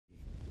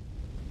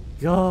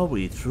Yeah,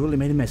 we truly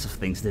made a mess of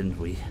things, didn't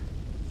we?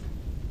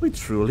 We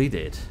truly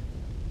did.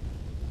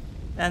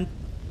 And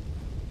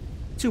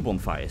 2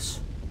 bonfires.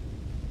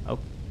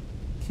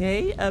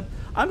 Okay,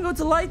 I'm going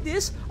to light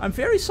this. I'm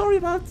very sorry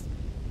about...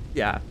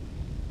 Yeah.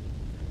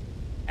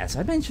 As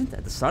I mentioned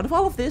at the start of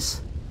all of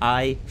this,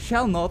 I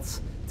shall not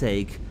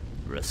take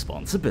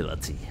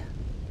responsibility.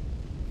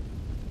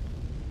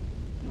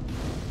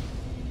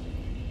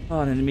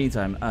 Oh, and in the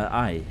meantime,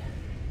 I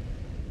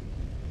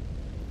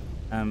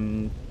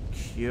am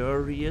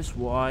curious,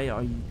 why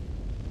are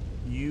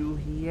you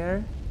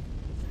here?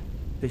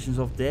 Visions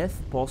of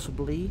death,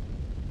 possibly.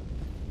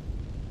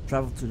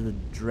 Travel to the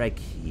drag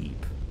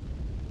heap.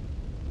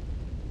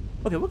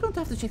 Okay, we're going to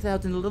have to check that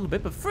out in a little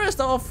bit, but first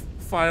off,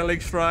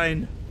 Firelink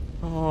Shrine.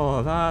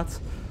 Oh, that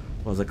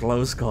was a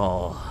close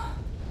call.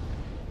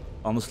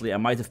 Honestly, I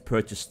might have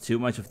purchased too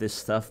much of this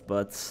stuff,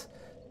 but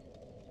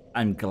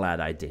I'm glad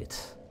I did.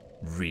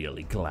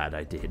 Really glad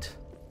I did.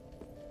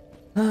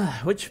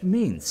 Which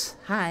means,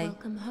 hi.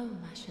 Welcome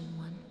home, Ashen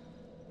One.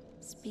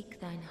 Speak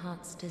thine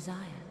heart's desire.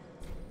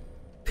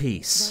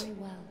 Peace. Very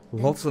well.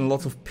 Lots and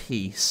lots of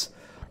peace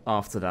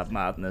after that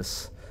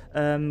madness.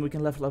 We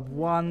can level up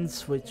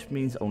once, which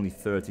means only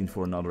 13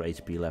 for another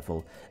HP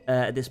level.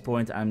 At this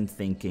point I'm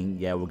thinking,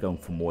 yeah, we're going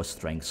for more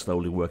strength,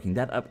 slowly working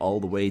that up all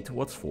the way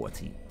towards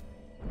 40.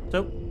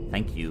 So,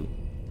 thank you.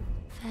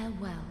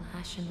 Farewell,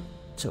 Ashen.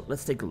 So,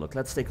 let's take a look,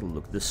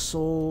 The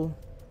Soul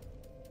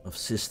of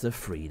Sister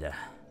Frida.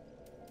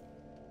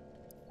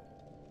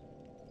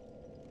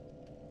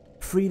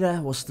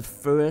 Frida was the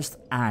first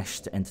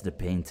Ash to enter the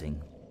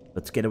painting,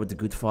 but together with the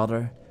Good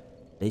Father,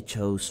 they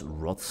chose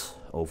Rot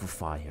over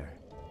Fire.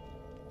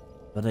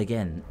 But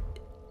again,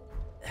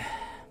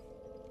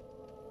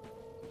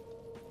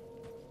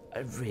 I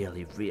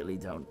really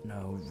don't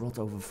know. Rot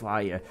over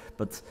Fire,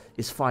 but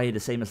is fire the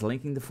same as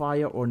linking the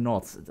fire or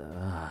not?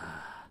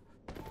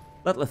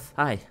 Ludleth,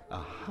 hi.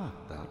 Aha,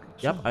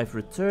 Yep, I've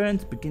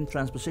returned. Begin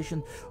transposition.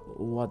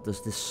 What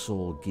does this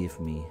soul give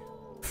me?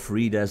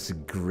 Frida's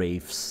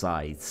grave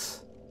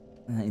scythe.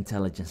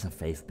 Intelligence and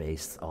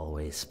faith-based,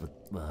 always,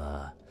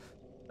 but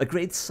a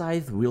great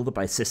scythe wielded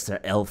by Sister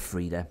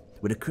Elfrida,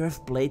 with a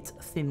curved blade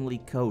thinly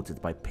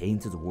coated by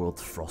painted world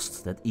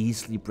frost that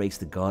easily breaks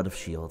the guard of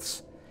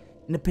shields.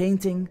 In the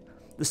painting,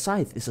 the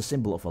scythe is a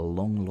symbol of a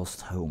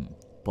long-lost home,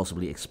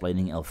 possibly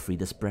explaining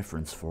Elfrida's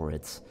preference for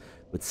it.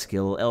 With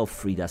skill,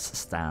 Elfrida's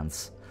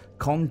stance: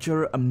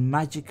 conjure a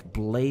magic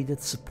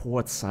bladed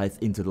support scythe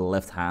into the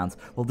left hand,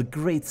 while the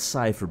great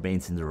scythe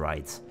remains in the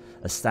right,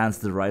 a stance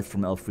derived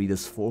from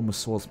Elfrida's former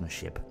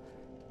swordsmanship.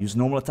 Use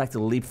normal attack to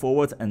leap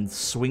forward and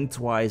swing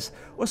twice,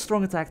 or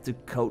strong attack to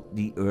coat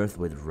the earth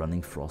with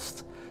running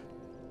frost.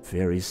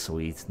 Very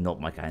sweet, not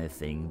my kind of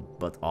thing,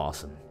 but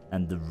awesome.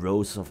 And the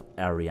Rose of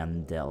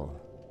Ariandel.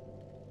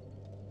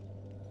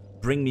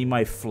 Bring me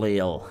my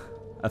flail.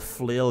 A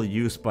flail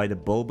used by the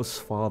bulbous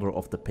father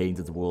of the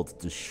painted world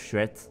to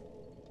shred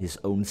his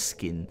own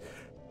skin,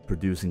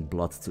 producing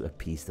blood to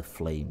appease the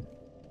flame.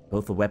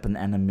 Both a weapon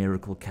and a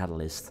miracle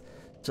catalyst.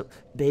 So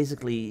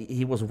basically,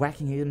 he was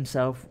whacking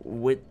himself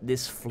with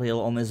this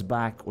flail on his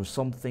back or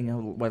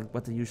something,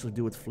 what they usually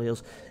do with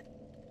flails,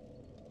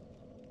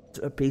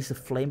 to appease the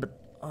flame, but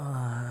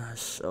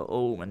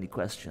so many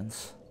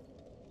questions.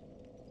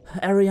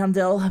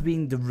 Ariandel,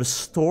 being the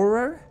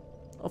restorer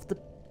of the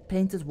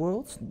painted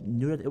world,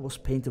 knew that it was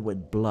painted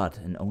with blood,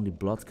 and only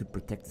blood could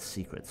protect the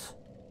secrets.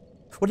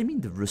 What do you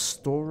mean, the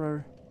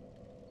restorer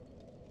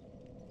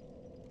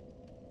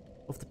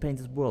of the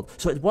painted world?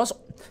 So it was...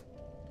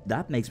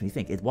 That makes me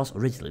think it was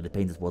originally the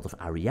painted world of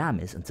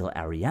Ariamis until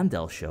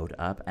Ariandel showed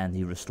up and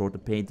he restored the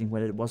painting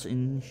when it was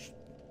in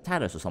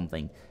tatters or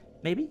something.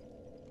 Maybe?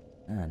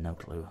 No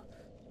clue.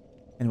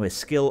 Anyway,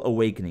 skill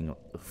awakening.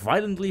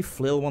 Violently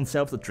flail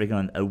oneself to trigger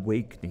an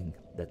awakening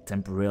that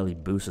temporarily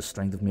boosts the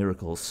strength of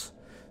miracles.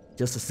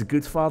 Just as the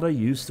Good Father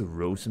used to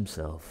Rose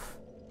himself.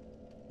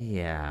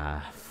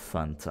 Yeah,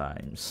 fun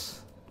times.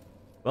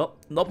 Well,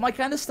 not my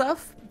kind of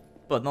stuff,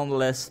 but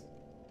nonetheless,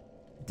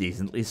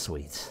 decently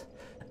sweet.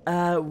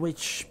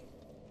 Which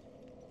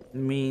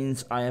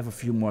means I have a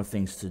few more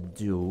things to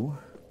do.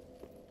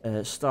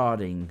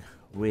 Starting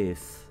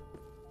with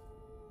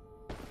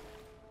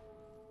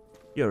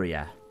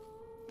Yuria.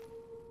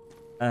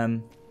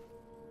 A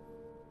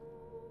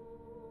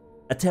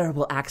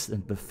terrible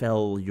accident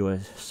befell your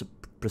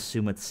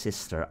presumed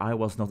sister. I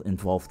was not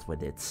involved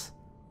with it.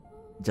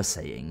 Just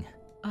saying.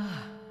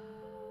 Ah,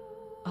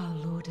 our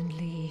lord and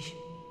liege.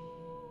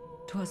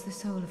 'Twas the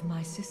soul of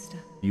my sister.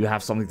 You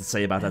have something to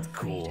say about that?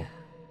 Elfrida. Cool.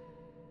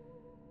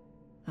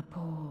 A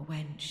poor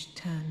wench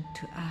turned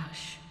to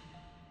ash,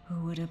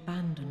 who would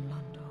abandon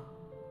Londor.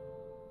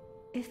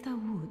 If thou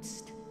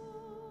wouldst,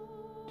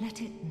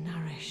 let it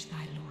nourish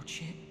thy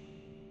lordship,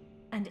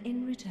 and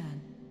in return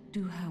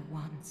do her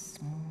one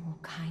small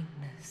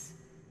kindness.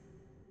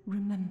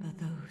 Remember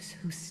those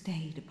who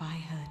stayed by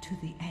her to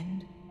the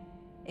end,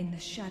 in the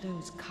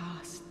shadows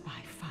cast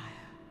by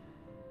fire.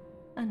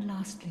 And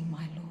lastly,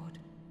 my lord,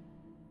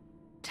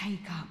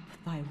 take up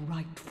thy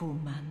rightful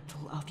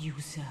mantle of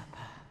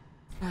usurper.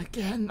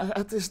 Again,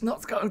 that is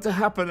not going to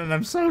happen, and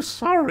I'm so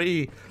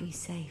sorry. Be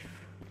safe,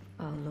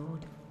 our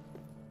lord.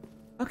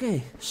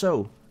 Okay,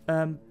 so,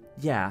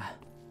 yeah.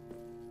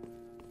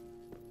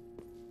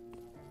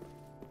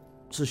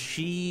 So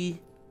she's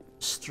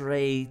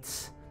strayed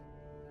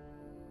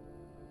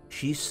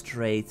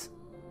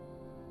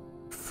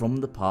from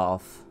the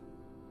path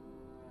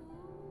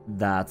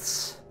that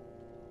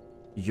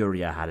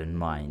Yuria had in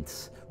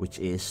mind, which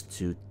is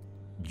to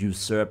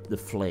usurp the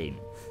flame.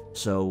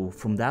 So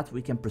from that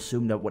we can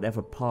presume that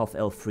whatever path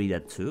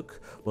Elfrida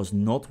took was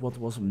not what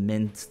was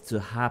meant to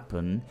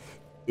happen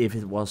if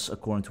it was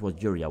according to what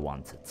Yuria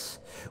wanted.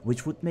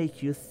 Which would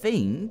make you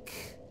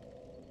think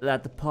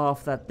that the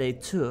path that they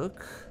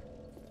took,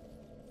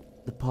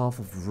 the path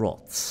of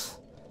rot.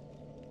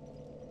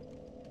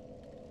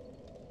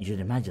 You'd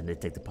imagine they'd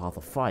take the path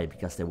of fire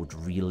because they would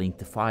relink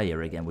the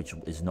fire again, which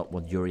is not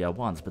what Yuria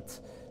wants, but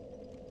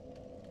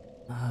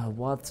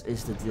what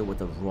is the deal with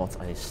the rot?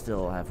 I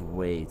still have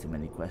way too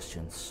many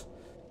questions.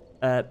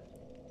 But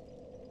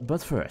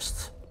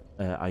first,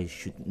 I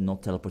should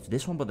not teleport to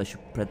this one, but I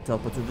should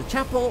teleport to the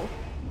chapel.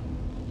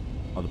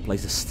 Oh, the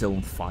place is still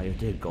on fire,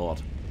 dear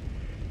God.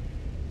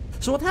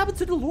 So what happened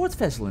to the Lord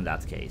vessel in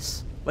that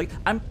case? Like,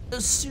 I'm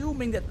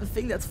assuming that the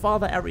thing that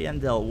Father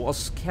Ariandel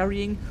was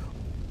carrying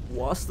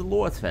was the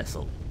Lord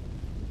vessel.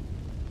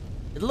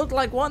 It looked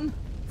like one,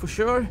 for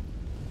sure.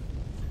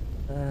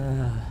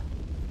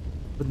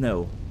 But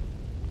no.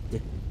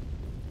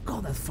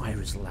 God, that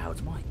fire is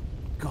loud. My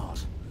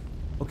God.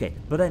 Okay,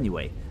 but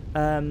anyway.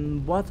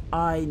 What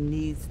I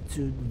need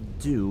to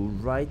do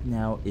right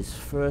now is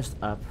first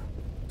up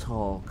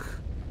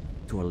talk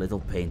to a little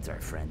painter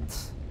friend.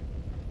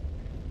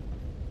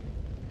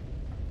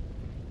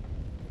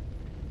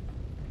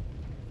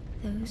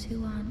 Those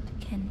who aren't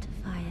kin to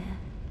fire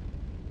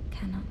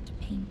cannot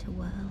paint a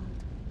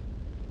world.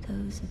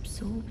 Those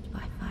absorbed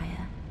by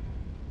fire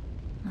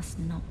must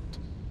not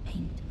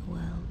paint a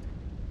world.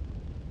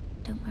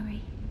 Don't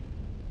worry.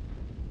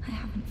 I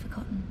haven't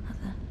forgotten,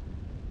 Mother.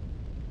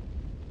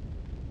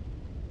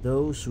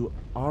 Those who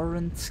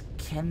aren't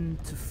kin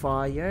to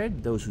fire,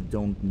 those who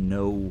don't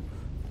know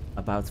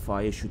about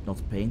fire should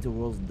not paint the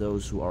world.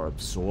 Those who are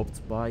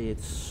absorbed by it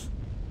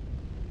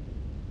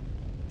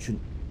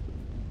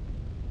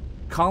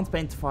can't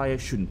paint fire,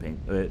 shouldn't paint.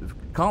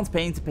 Can't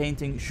paint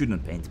painting,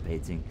 shouldn't paint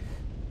painting.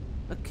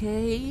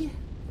 Okay.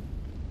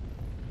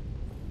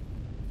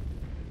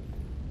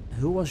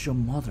 Who was your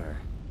mother?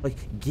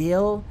 Like,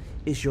 Gale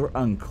is your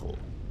uncle.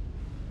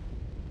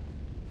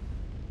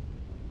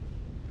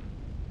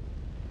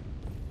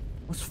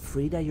 Was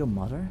Frida your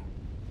mother?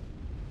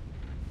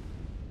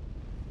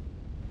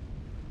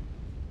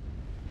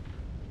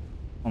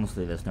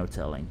 Honestly, there's no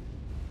telling.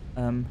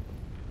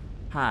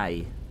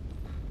 Hi.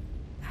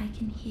 I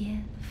can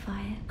hear the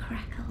fire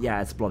crackle.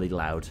 Yeah, it's bloody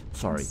loud.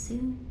 Sorry. And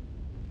soon,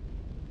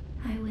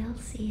 I will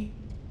see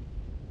it.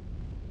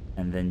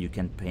 And then you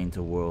can paint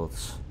a world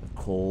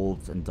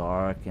cold and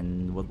dark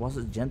and, what was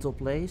it, gentle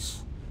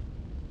place?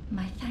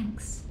 My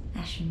thanks,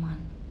 Ashen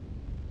One.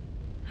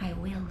 I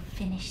will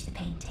finish the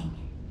painting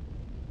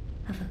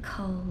of a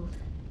cold,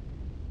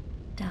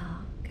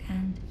 dark,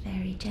 and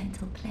very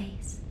gentle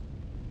place,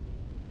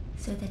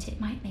 so that it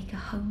might make a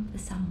home for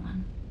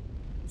someone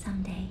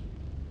someday.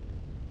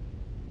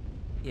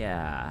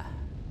 Yeah.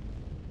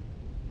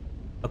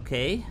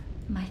 Okay.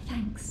 My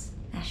thanks,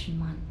 Ashen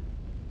One.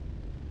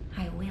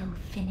 I will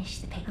finish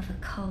the painting of a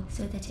cold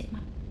so that it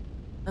might...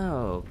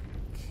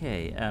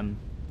 Okay,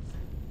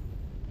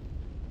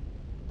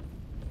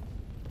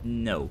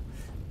 no.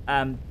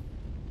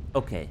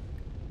 Okay.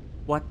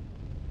 What?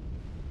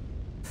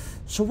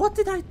 So what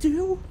did I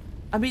do?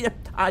 I mean,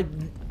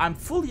 I'm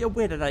fully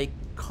aware that I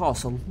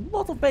caused a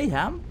lot of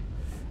mayhem.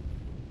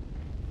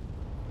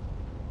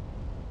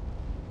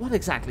 What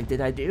exactly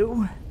did I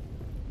do?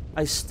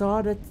 I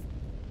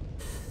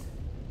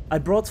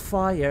brought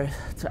fire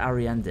to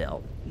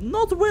Ariandel.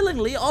 Not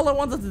willingly, all I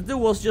wanted to do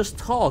was just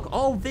talk.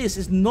 All this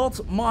is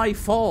not my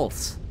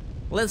fault.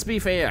 Let's be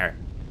fair.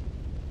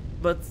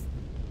 But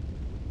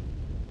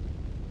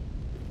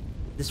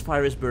this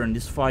fire is burned.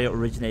 This fire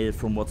originated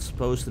from what's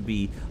supposed to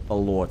be a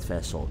Lord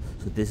vessel.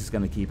 So this is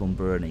going to keep on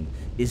burning.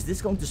 Is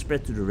this going to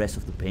spread to the rest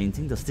of the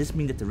painting? Does this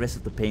mean that the rest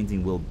of the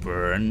painting will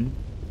burn?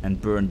 And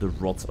burn the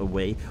rot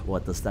away?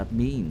 What does that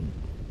mean?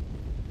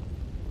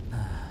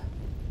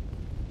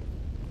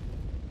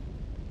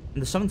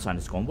 And the summon sign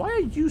is gone. Why are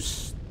you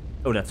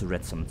oh, that's a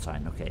red summon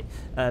sign. Okay.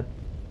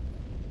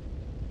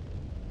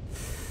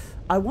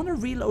 I want to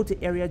reload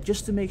the area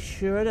just to make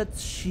sure that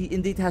she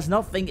indeed has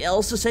nothing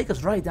else to say,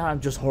 because right now I'm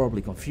just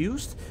horribly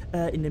confused.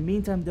 In the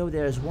meantime, though,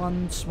 there's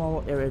one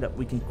small area that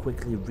we can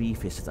quickly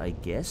revisit, I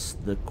guess.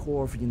 The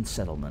Corvian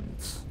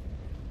settlement.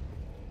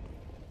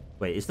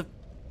 Wait, is that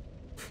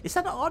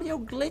an audio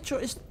glitch, or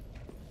is...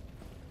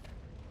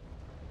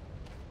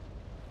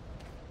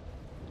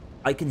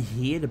 I can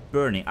hear the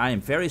burning. I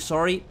am very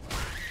sorry.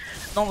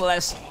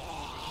 Nonetheless.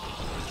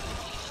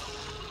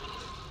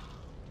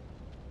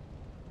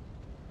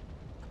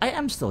 I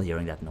am still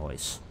hearing that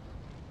noise.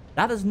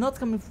 That is not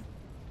coming...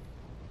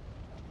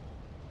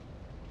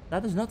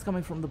 That is not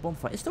coming from the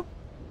bonfire.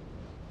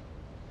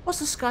 Was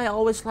the sky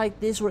always like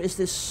this, or is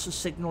this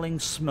signaling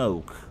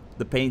smoke?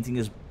 The painting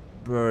is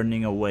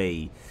burning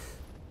away.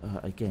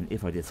 Again,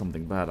 if I did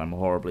something bad, I'm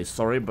horribly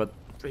sorry, but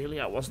really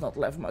I was not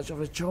left much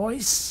of a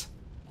choice.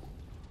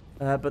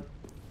 But...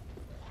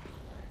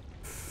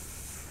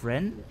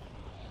 Friend?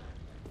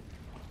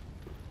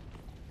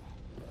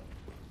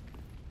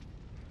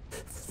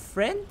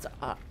 Friend?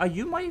 Are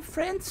you my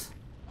friend?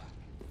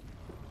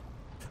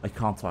 I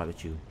can't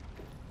target you.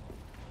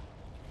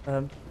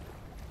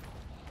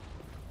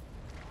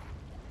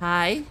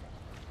 Hi?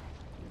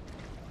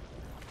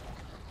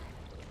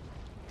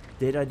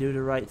 Did I do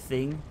the right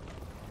thing?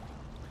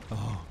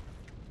 Oh,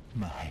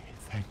 my,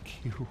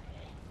 thank you.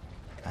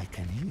 I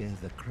can hear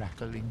the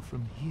crackling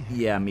from here.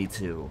 Yeah, me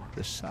too.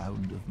 The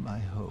sound of my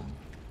home.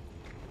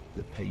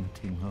 The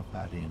painting of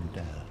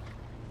Ariandel.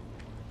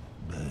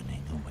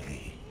 Burning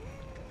away.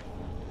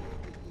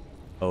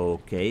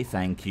 Okay,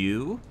 thank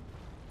you.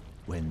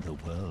 When the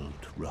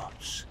world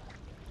rots,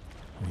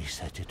 we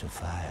set it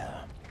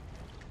afire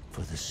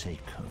for the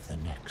sake of the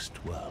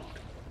next world.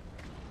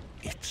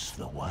 It's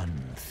the one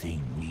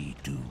thing we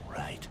do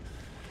right,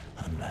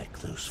 unlike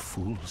those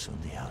fools on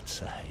the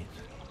outside.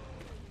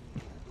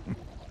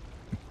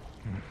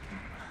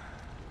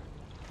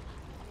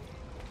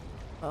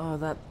 Oh,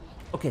 that...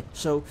 Okay,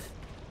 so...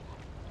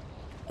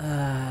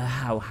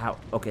 how...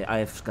 Okay,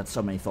 I've got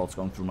so many thoughts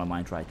going through my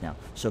mind right now.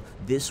 So,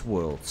 this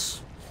world,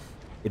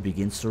 it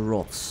begins to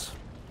rot.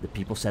 The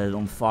people set it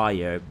on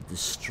fire,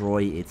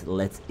 destroy it,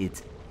 let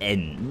it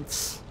end.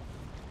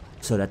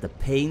 So that the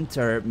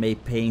painter may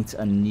paint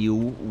a new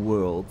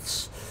world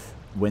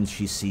when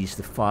she sees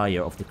the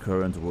fire of the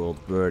current world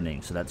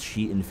burning. So that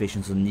she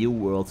envisions a new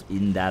world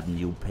in that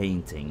new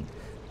painting.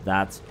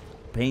 That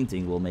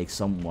painting will make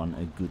someone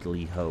a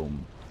goodly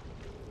home.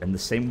 And the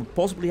same would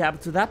possibly happen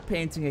to that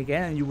painting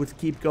again, and you would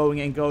keep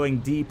going and going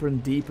deeper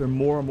and deeper,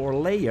 more and more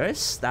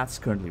layers. That's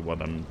currently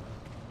what I'm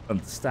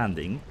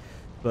understanding.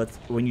 But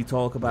when you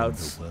talk about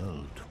the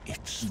world,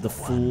 it's the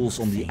fools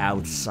on the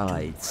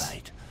outside,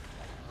 right,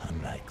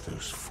 unlike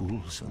those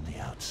fools on the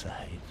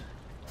outside.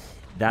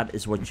 That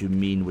is what you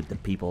mean with the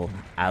people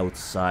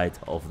outside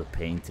of the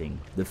painting.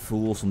 The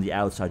fools on the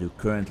outside who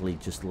currently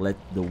just let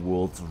the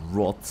world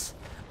rot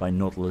by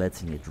not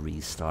letting it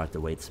restart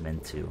the way it's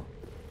meant to.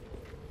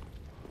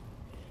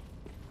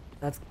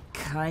 That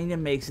kinda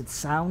makes it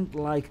sound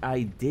like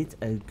I did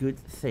a good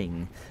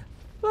thing.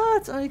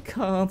 But I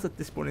can't at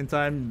this point in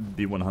time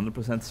be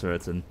 100%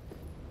 certain.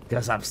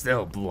 Because I'm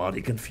still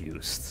bloody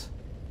confused.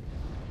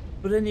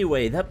 But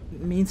anyway, that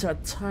means our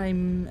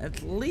time,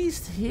 at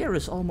least here,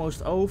 is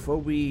almost over.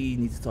 We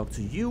need to talk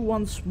to you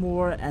once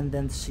more and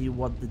then see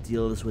what the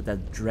deal is with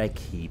that drag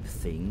heap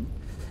thing.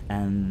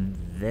 And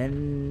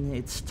then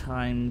it's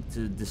time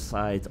to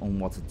decide on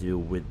what to do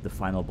with the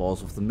final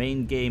boss of the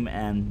main game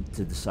and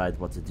to decide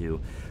what to do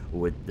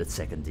with the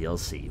second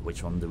DLC.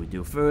 Which one do we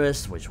do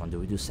first? Which one do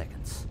we do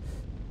second?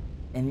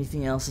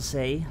 Anything else to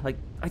say? Like,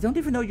 I don't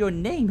even know your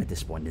name at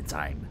this point in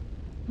time.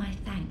 My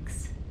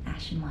thanks,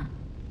 Ashen One.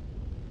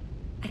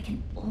 I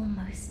can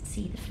almost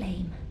see the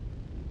flame.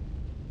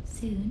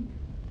 Soon,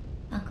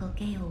 Uncle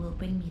Gale will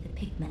bring me the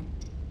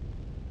pigment.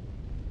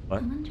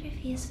 What? I wonder if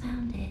he has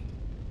found it.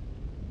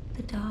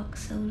 The dark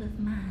soul of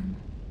man.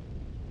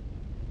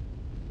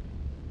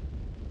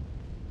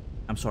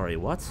 I'm sorry,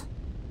 what?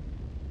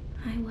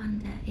 I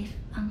wonder if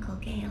Uncle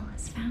Gale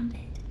has found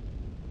it.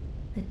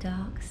 The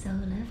dark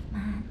soul of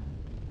man.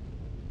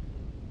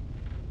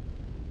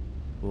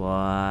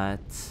 What?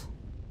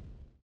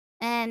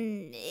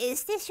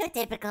 Is this your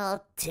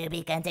typical to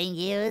be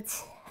continued?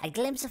 A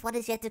glimpse of what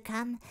is yet to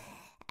come?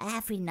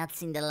 Have we not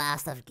seen the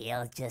last of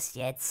Gale just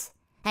yet?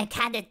 And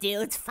can the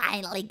dude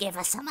finally give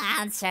us some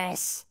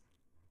answers?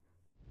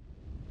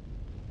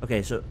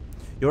 Okay, so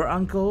your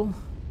uncle,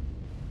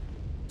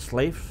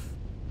 Slave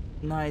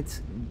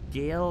Knight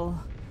Gale,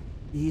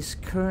 he's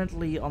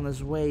currently on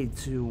his way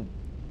to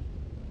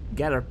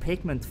gather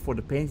pigment for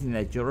the painting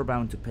that you're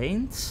about to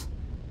paint.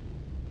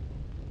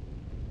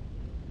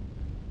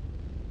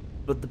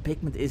 But the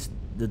pigment is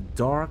the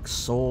dark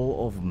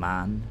soul of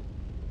man.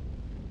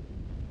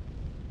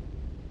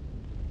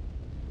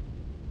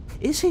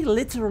 Is he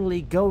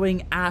literally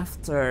going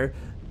after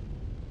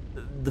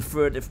the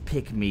furtive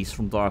pygmies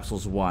from Dark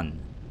Souls 1?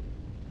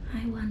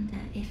 I wonder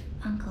if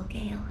Uncle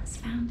Gale has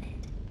found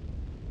it.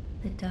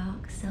 The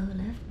dark soul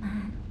of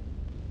man.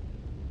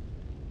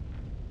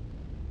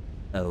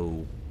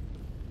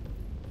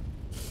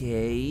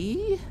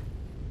 Okay.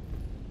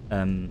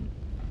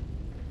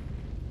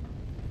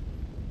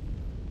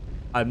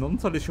 I'm not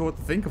entirely sure what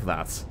to think of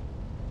that.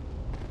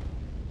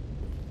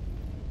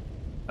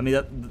 I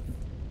mean,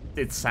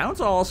 it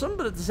sounds awesome,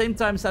 but at the same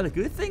time, is that a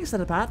good thing? Is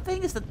that a bad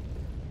thing? Is that...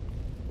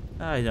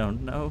 I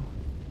don't know.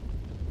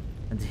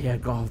 And here,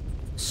 God,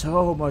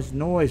 so much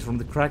noise from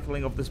the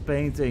crackling of this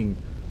painting.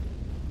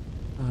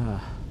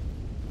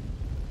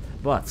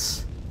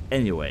 But,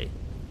 anyway.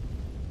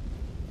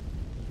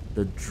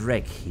 The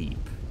drag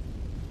heap.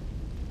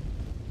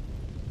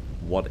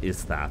 What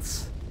is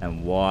that?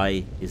 And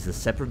why is the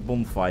separate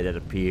bonfire that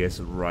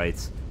appears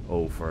right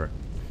over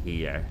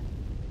here?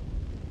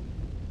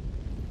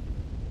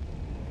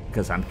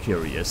 Because I'm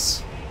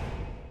curious.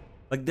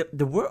 Like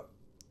there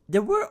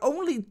were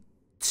only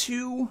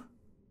 2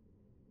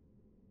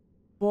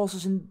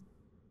 bosses in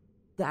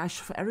the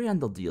Ashes of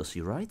Ariandel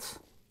DLC, right?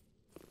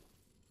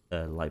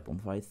 Light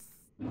bonfire.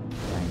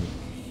 Thank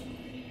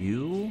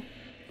you.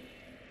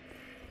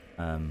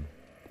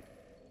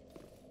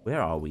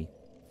 Where are we?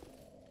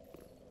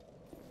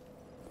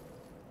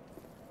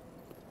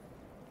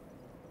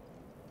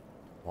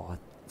 What?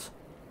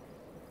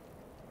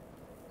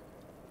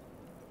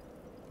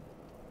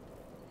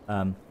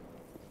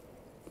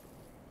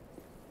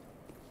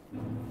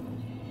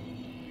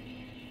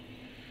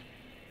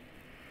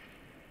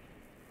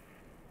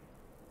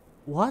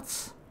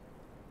 What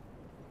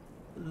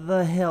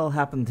the hell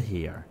happened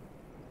here?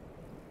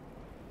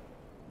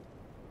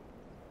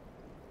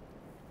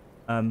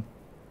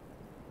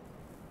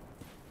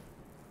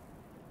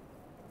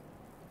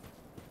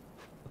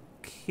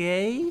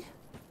 Okay.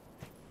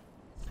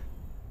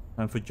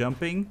 Time for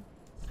jumping.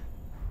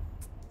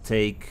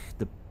 Take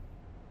the...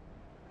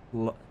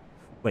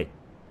 Wait.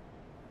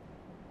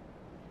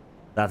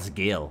 That's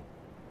Gale.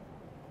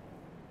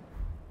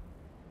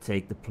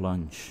 Take the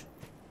plunge.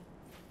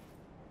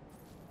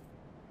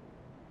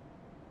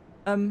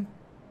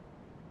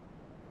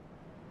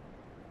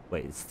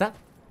 Wait, is that...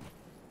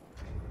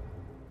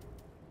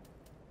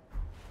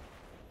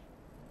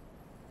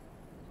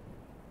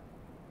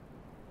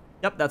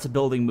 Yep, that's a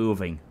building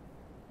moving.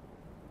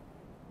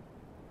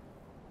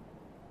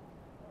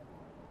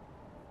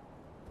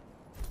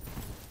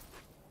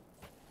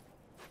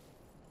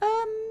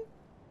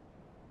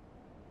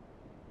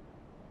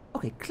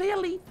 Okay,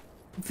 clearly,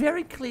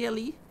 very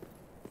clearly,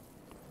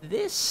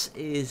 this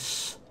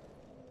is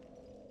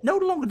no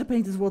longer the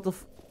painted world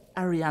of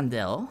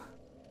Ariandel,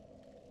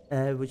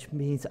 which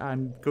means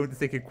I'm going to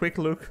take a quick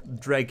look.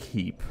 Drag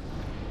heap.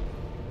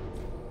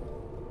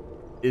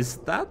 Is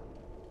that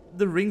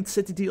the Ringed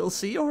City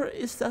DLC, or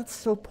is that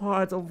still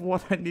part of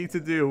what I need to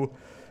do?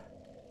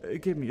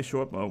 Give me a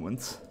short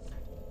moment.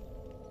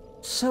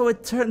 So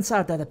it turns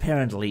out that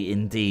apparently,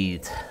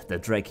 indeed, the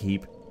Drag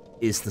Heap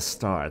is the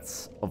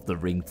start of the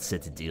Ringed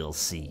City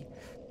DLC.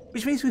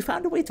 Which means we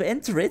found a way to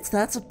enter it,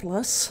 that's a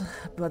plus.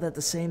 But at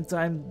the same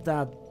time,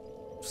 that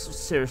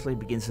seriously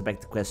begins to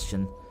beg the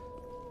question.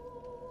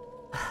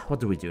 What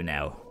do we do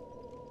now?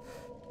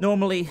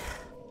 Normally,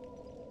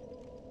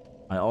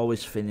 I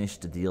always finish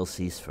the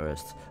DLCs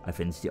first. I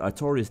finished the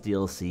Artorias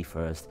DLC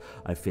first.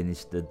 I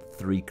finished the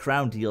 3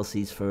 Crown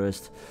DLCs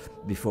first.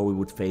 Before we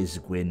would face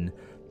Gwyn.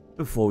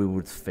 Before we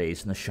would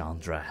face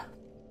Nashandra.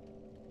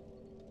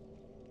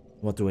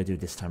 What do I do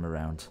this time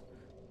around?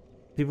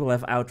 People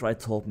have outright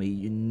told me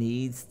you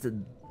need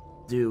to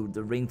do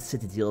the Ringed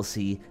City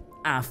DLC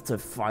after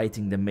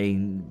fighting the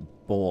main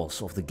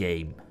boss of the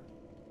game.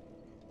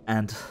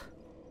 And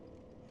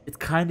it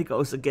kind of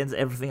goes against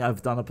everything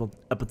I've done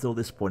up until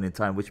this point in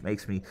time, which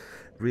makes me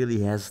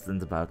really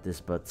hesitant about this,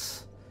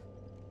 but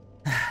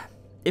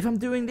if I'm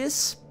doing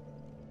this,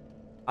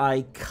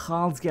 I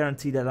can't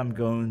guarantee that I'm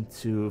going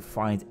to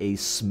find a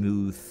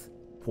smooth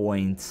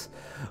point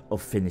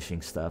of finishing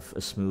stuff,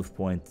 a smooth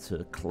point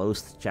to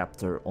close the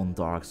chapter on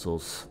Dark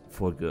Souls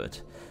for good.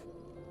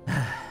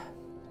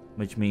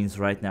 Which means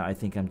right now I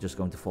think I'm just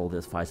going to follow the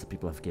advice that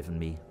people have given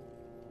me.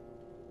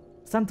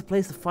 It's time to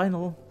place the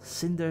final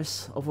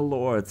cinders of a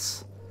lord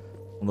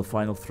on the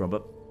final throne,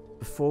 but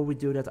before we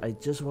do that I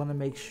just want to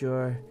make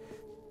sure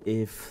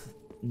if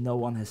no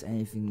one has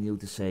anything new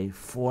to say.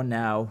 For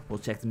now, we'll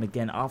check them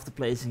again after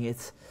placing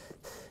it,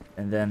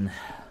 and then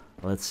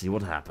let's see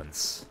what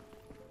happens.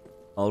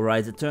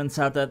 Alright, it turns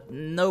out that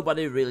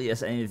nobody really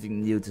has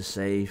anything new to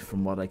say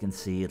from what I can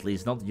see, at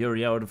least not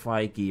Uriel the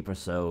Firekeeper,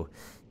 so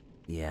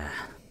yeah.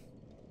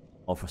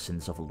 Offer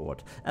Cinders of a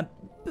Lord. And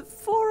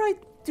before I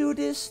do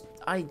this,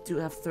 I do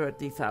have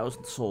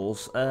 30,000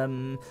 souls. Let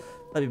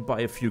me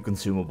buy a few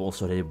consumables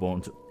so they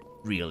won't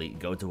really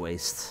go to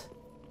waste.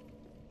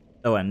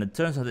 Oh, and it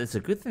turns out it's a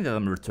good thing that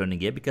I'm returning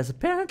here, because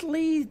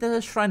apparently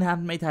the Shrine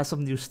Handmaid has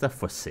some new stuff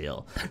for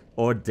sale.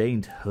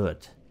 Ordained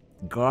Hood.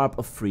 Garb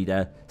of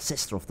Frida,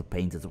 sister of the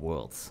Painted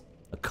World.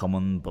 A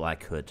common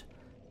black hood.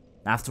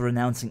 After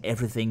renouncing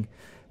everything,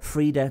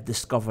 Frida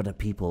discovered a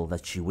people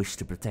that she wished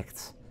to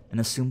protect, and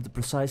assumed the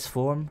precise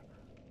form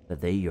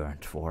that they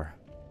yearned for.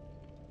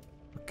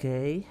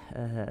 Okay,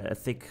 a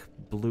thick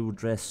blue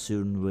dress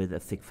sewn with a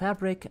thick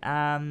fabric,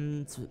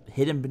 and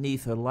hidden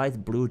beneath her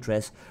light blue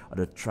dress are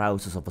the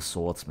trousers of a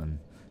swordsman.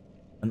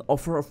 An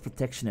offer of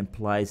protection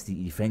implies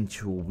the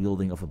eventual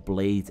wielding of a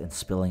blade and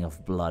spilling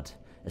of blood,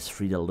 as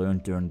Frida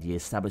learned during the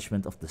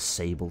establishment of the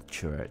Sable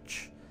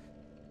Church.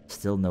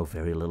 Still know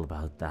very little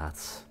about that,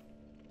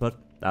 but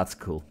that's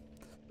cool.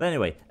 But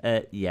anyway,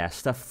 yeah,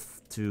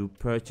 stuff to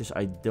purchase.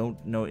 I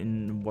don't know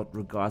in what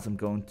regards I'm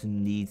going to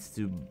need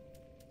to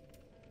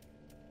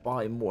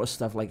buy more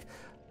stuff, like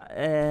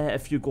a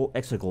few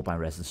extra gold mine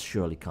resins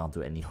surely can't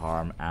do any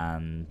harm,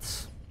 and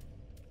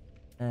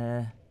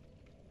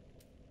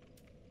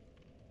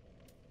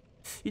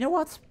You know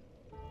what?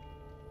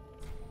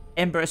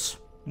 Embers,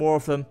 more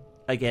of them,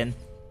 again,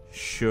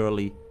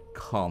 surely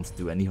can't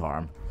do any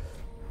harm.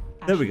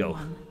 There we go.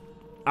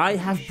 I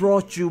have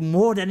brought you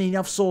more than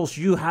enough souls.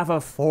 You have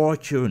a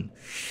fortune.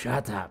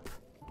 Shut up.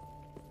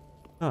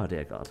 Oh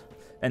dear God.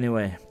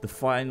 Anyway, the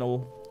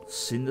final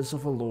cinders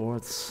of a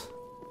lord.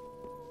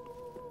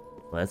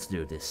 Let's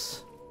do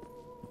this.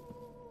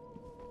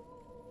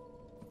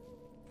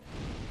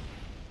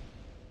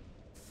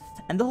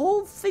 And the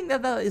whole thing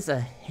that there is a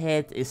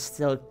head is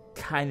still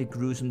kind of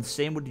gruesome.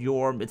 Same with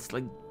Yorm. It's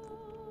like,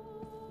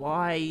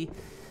 why?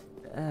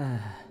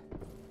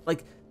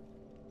 Like,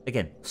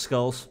 again,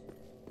 skulls.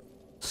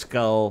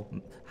 Skull.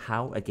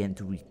 How, again,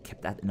 do we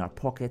keep that in our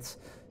pockets?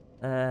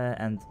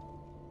 And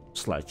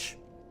sludge.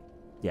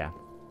 Yeah.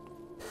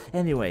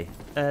 Anyway,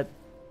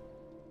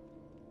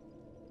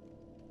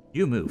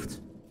 you moved.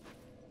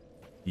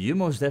 You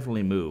most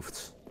definitely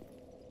moved.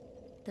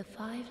 The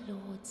 5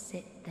 lords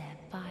sit their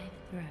 5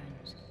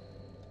 thrones.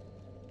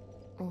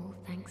 All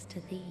thanks to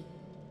thee,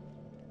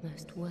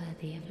 most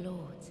worthy of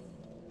lords.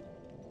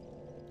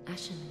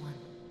 Ashen One,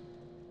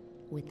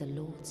 with the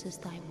lords as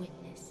thy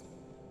witness,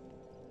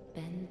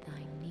 bend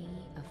thy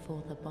knee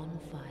afore the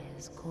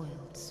bonfire's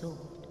coiled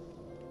sword,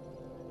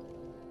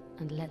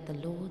 and let the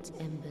lord's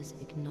embers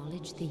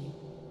acknowledge thee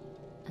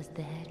as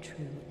their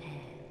true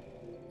heir,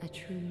 a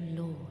true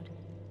lord,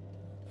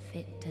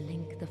 fit to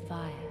link the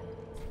fire.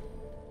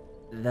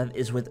 That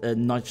is with a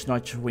nudge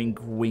nudge wink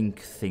wink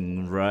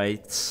thing,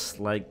 right?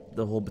 Like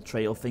the whole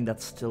betrayal thing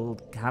that's still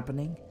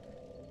happening?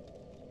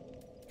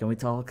 Can we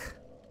talk?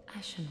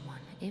 Ashen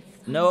One, if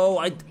no,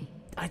 I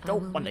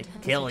don't want to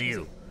kill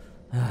you.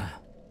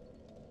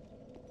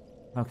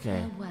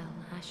 Okay. Farewell,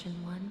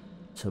 Ashen One.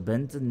 So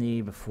bend the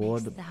knee before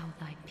Mayst thou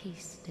thy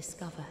peace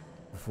discover.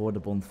 Before the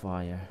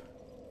bonfire.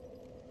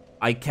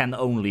 I can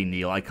only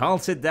kneel. I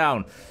can't sit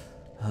down.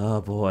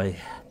 Oh boy.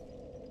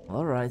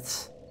 All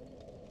right.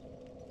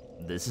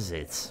 This is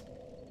it.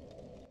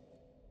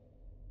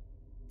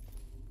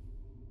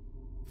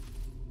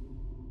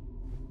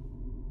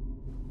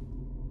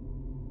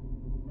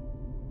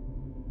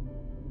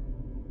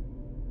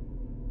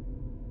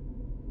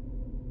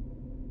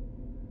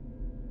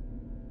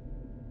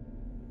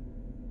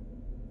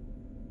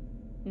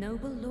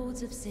 Noble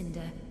lords of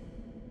Cinder,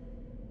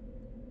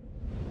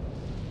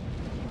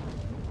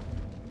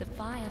 the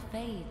fire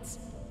fades.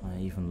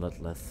 Even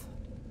Ludleth.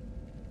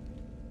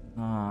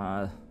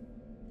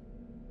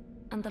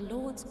 And the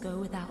lords go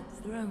without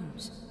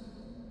thrones.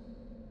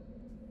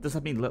 Does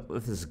that mean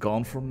Ludleth is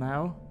gone from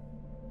now?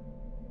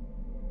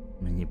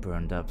 I mean, he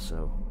burned up,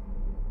 so...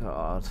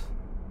 God.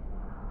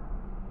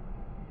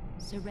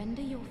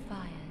 Surrender your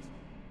fires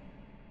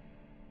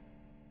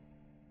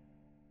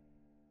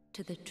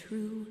to the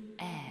true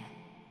heir.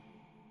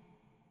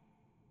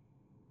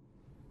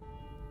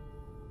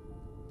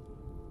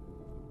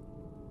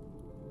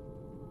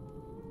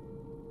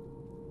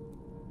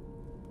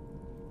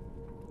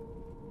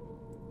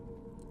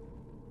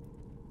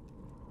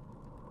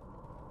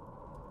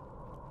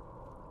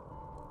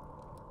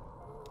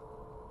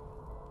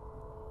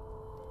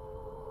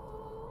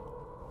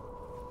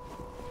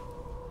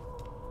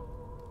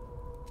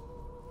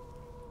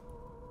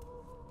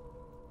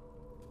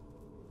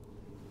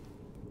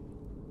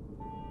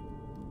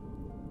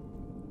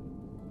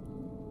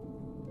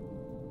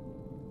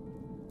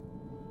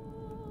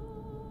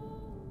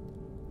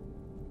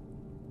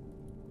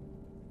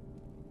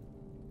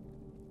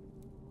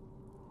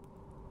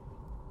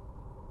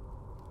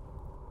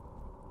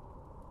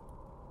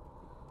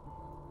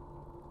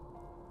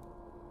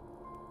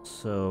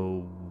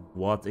 So,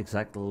 what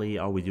exactly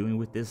are we doing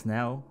with this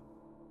now?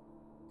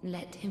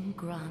 Let him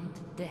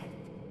grant death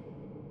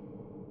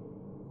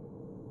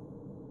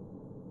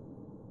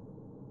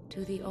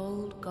to the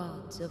old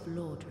gods of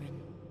Lordran,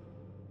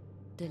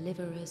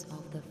 deliverers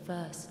of the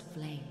first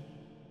flame.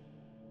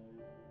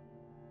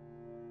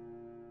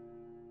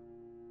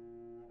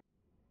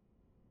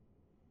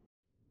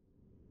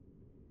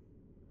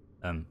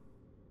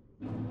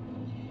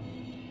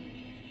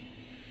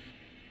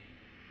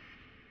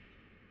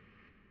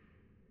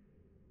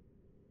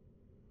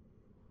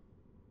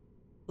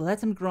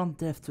 Let him grant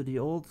death to the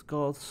old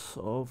gods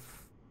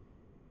of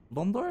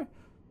Londor?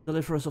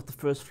 Deliverers of the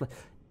first flame.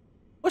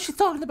 What's she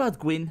talking about,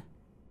 Gwyn?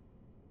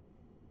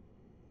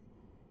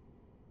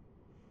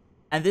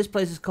 And this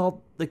place is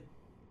called the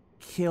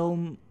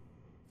Kiln...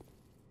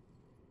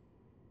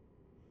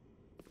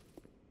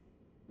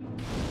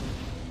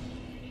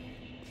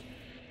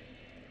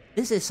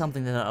 This is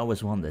something that I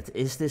always wondered.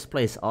 Is this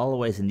place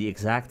always in the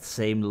exact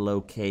same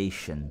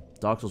location?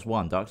 Dark Souls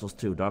 1, Dark Souls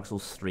 2, Dark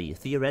Souls 3.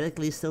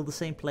 Theoretically still the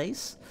same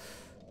place?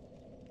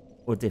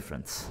 Or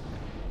different?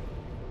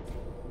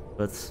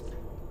 But...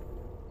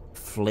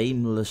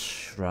 Flameless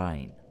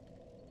Shrine.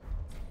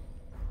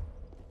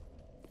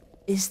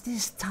 Is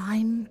this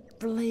time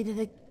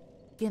related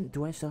again?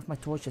 Do I still have my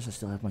torch? Yes, I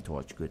still have my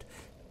torch. Good.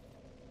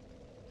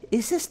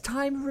 Is this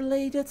time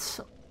related?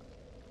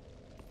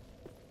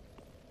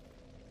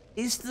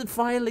 Is the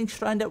Firelink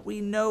Shrine that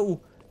we know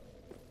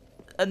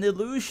an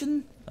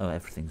illusion? Oh,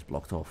 everything's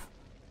blocked off.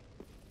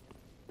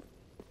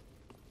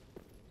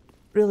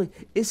 Really?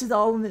 Is it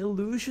all an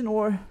illusion,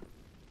 or...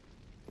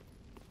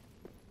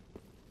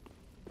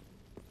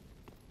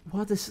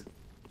 What is...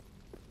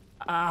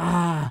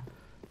 Ah!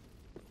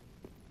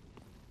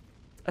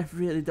 I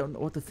really don't know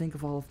what to think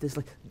of all of this.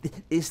 Like,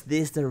 is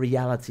this the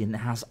reality, and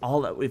has all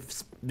that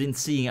we've been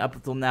seeing up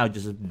until now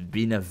just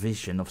been a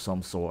vision of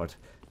some sort?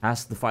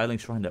 Has the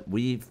Firelink Shrine that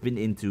we've been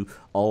into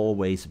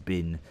always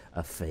been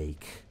a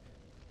fake?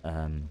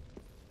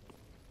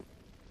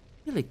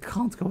 Really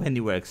can't go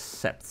anywhere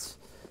except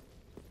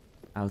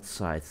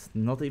outside.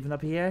 Not even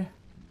up here?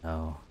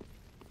 No.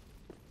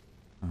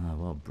 Ah,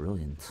 well,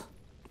 brilliant.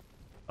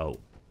 Oh.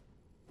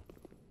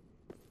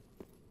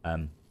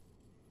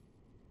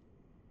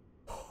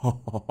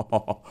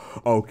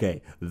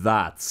 Okay,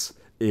 that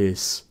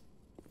is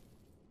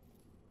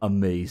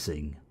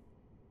amazing.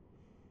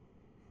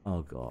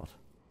 Oh god.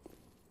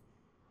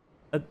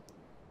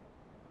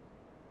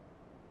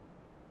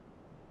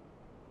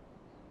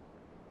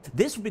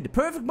 This would be the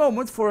perfect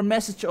moment for a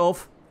message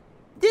of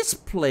this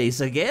place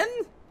again?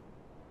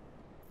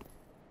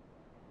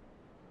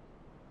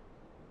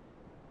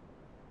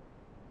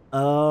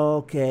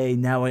 Okay,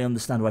 now I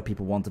understand why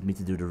people wanted me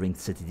to do the Ringed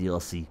City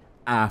DLC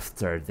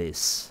after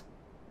this.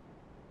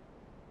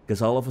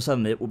 Because all of a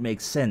sudden it would make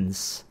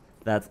sense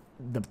that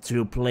the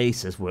two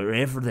places,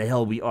 wherever the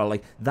hell we are,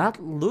 like,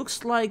 that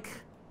looks like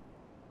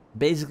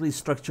basically the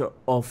structure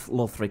of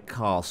Lothric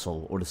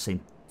Castle, or the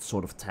same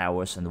sort of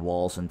towers and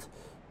walls, and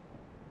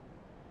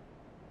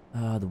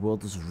the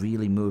world is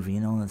really moving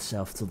in on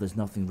itself till there's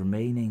nothing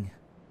remaining.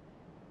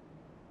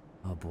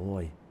 Oh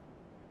boy.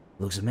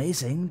 Looks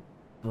amazing,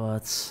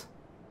 but...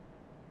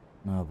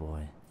 oh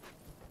boy.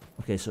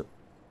 Okay, so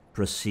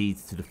proceed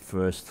to the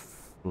first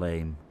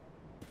flame.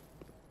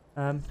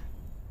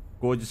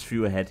 Gorgeous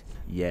view ahead.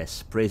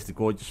 Yes, praise the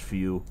gorgeous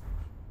view.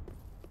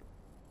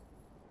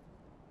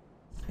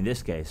 In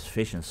this case,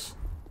 visions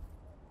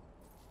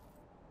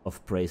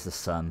of praise the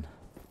sun.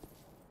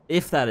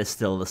 If that is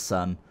still the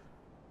sun.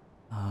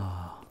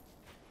 Ah.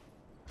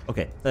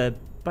 Okay,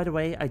 by the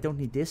way, I don't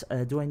need this.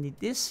 Do I need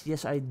this?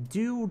 Yes, I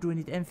do. Do I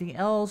need anything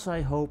else? I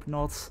hope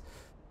not.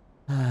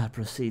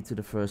 Proceed to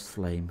the first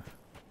flame.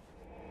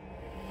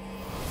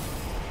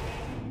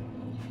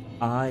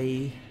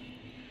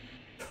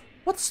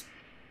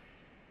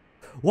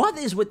 What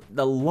is with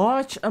the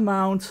large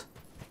amount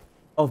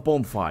of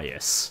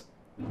bonfires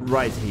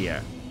right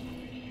here?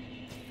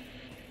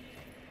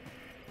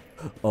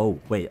 Oh,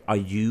 wait, are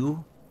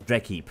you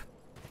Dragheap?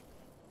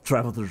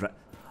 Travel to Drag...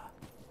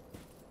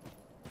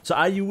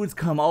 So you would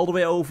come all the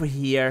way over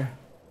here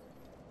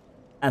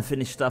and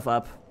finish stuff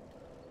up,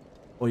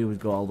 or you would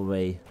go all the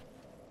way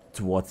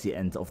towards the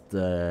end of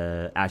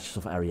the Ashes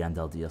of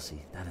Ariandel DLC.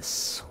 That is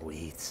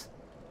sweet.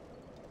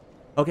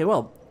 Okay,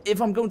 well,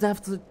 if I'm going to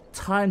have the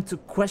time to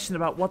question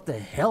about what the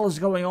hell is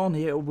going on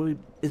here,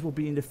 it will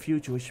be in the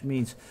future, which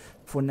means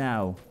for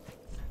now,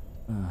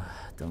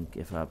 don't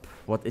give up.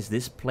 What is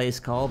this place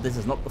called? This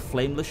is not the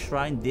Flameless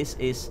Shrine. This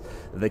is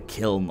the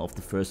Kiln of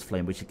the First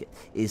Flame, which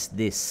is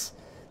this.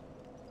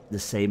 The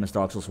same as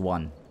Dark Souls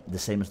 1. The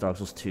same as Dark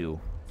Souls 2.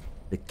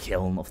 The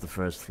Kiln of the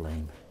First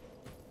Flame.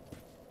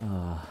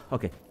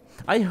 Okay.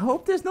 I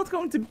hope there's not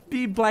going to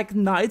be Black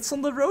Knights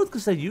on the road,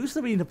 because there used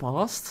to be in the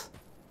past.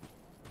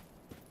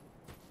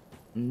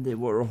 They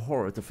were a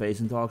horror to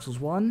face in Dark Souls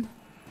 1.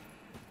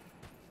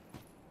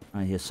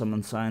 I hear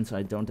summon signs.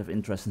 I don't have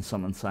interest in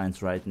summon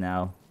signs right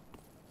now.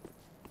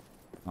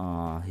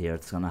 Here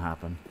it's gonna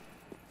happen.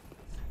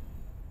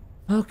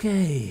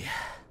 Okay.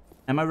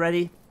 Am I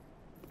ready?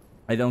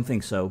 I don't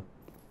think so.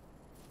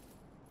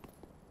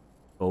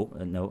 Oh,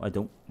 no, I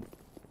don't.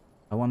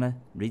 I wanna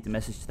read the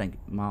message. Thank you.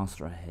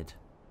 Master ahead.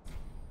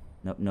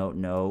 No, no,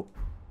 no.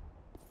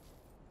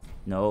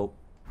 No.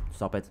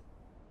 Stop it.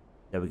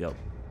 There we go.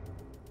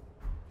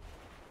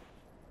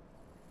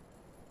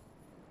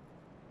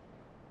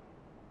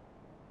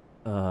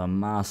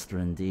 Master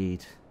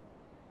indeed.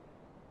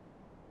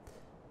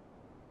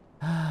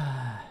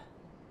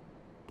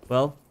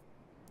 Well,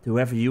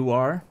 whoever you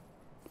are,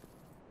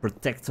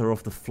 protector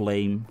of the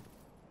flame,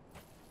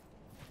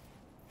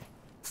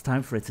 it's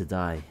time for it to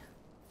die.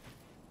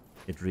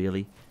 It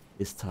really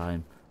is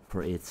time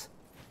for it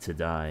to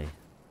die.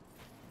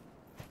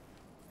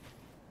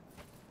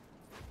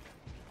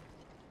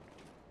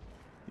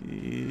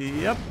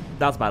 Yep,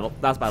 that's battle,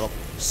 that's battle.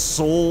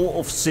 Soul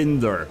of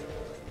Cinder.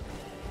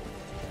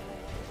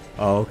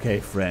 Okay,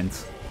 friend.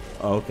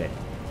 Okay.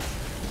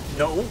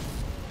 No.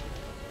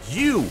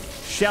 You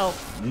shall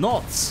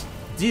not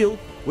deal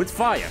with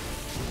fire.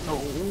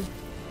 No.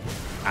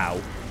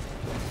 Ow.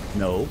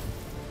 No.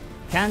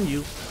 Can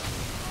you?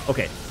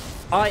 Okay.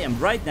 I am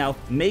right now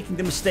making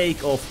the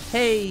mistake of,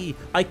 hey,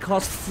 I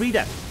cast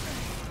Frida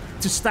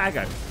to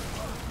stagger.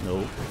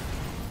 No.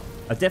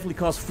 I definitely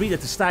cast Frida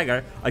to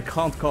stagger. I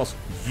can't cast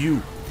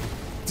you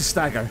to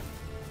stagger.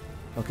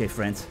 Okay,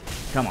 friend.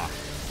 Come on.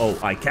 Oh,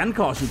 I can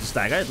cause you to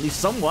stagger, at least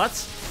somewhat.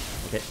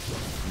 Okay,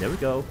 there we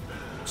go.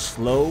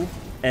 Slow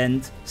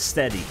and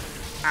steady,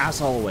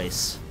 as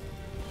always.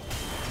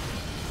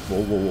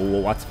 Whoa, whoa, whoa,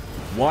 whoa, what?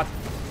 What?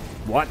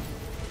 What?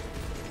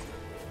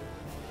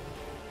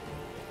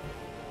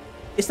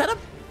 Is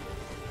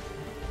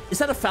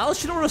that a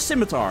falchion or a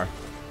scimitar?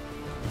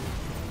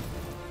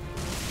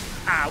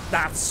 Ow,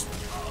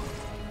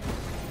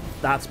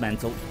 that's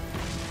mental.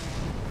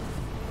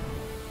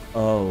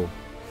 Oh,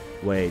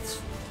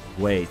 wait,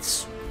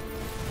 wait,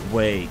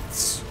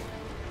 wait,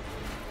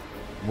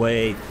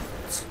 wait.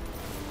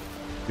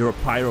 You're a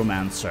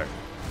pyromancer.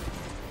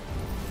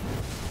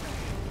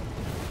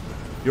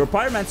 You're a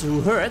pyromancer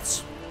who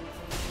hurts.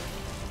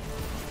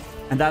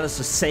 And that is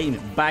the same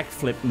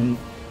backflip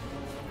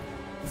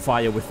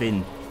fire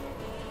within.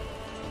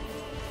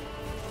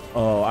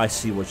 Oh, I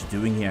see what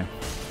you're doing here.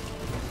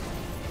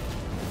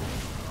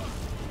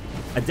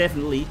 I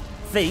definitely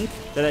think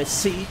that I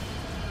see.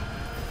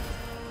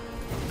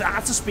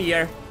 That's a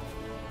spear.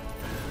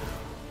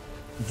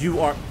 You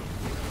are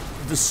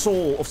the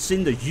Soul of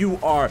Cinder. You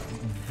are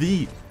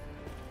the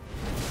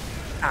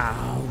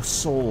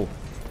soul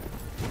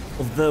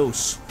of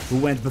those who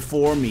went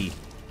before me.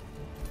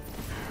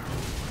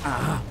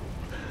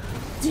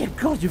 Dear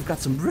God, you've got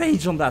some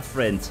rage on that,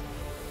 friend.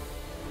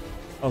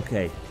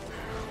 Okay.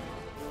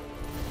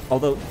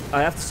 Although,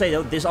 I have to say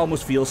though, this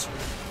almost feels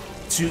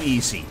too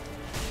easy.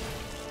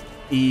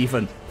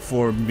 Even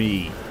for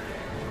me.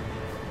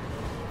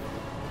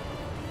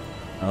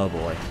 Oh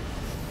boy.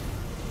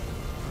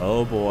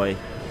 Oh boy.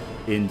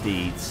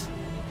 Indeed.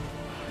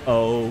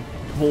 Oh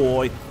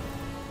boy.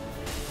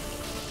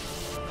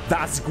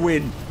 That's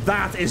Gwyn.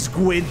 That is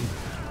Gwyn.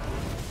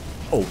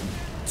 Oh.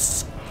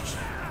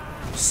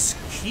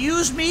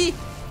 Excuse me?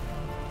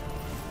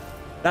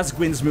 That's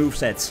Gwyn's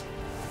moveset.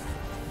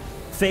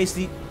 Face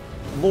the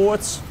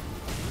Lords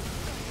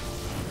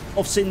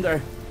of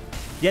Cinder.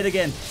 Yet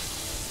again.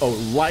 Oh,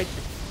 right.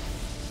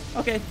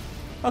 Okay.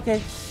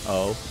 Okay.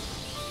 Oh.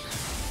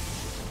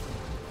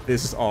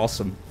 This is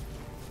awesome.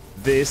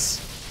 This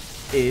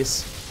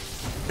is...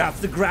 That's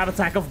the grab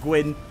attack of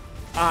Gwyn.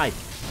 I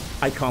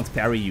can't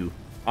parry you.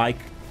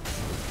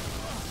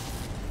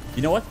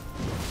 You know what?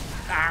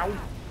 Ow.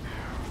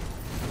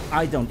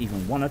 I don't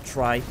even want to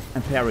try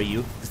and parry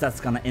you, because that's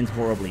gonna end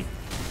horribly.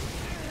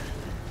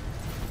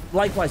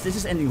 Likewise, this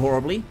is ending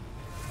horribly.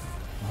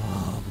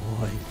 Oh,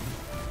 boy.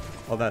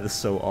 Oh, that is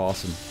so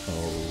awesome.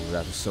 Oh,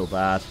 that is so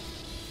bad.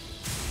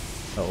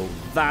 Oh,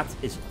 that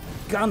is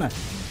gonna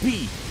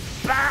be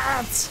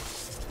bad!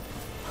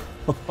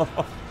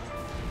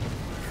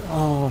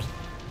 God.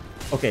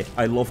 Okay,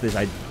 I love this.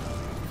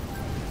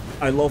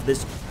 I love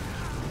this.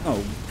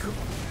 Oh, God.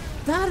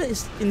 That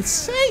is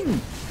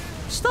insane!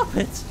 Stop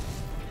it!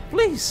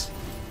 Please!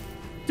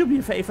 Do me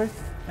a favor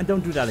and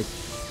don't do that again.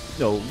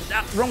 No,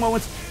 wrong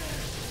moment.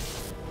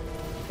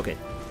 Okay,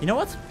 you know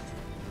what?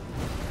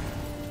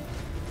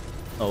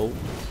 Oh,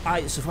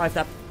 I survived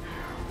that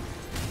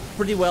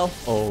pretty well.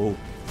 Oh,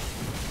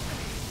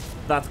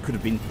 that could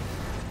have been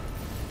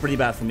pretty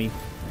bad for me.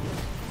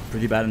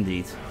 Pretty bad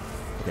indeed.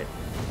 Okay,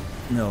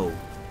 no.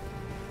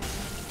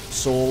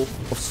 Soul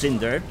of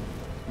Cinder,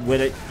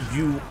 whether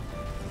you...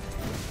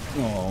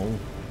 Oh,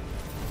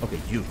 okay,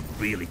 you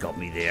really got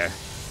me there.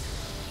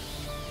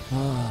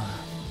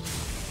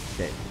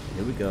 Okay,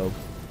 here we go.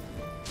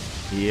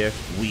 Here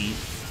we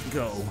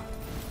go.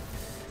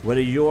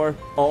 Whether you're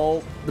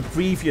all the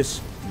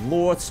previous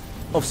Lords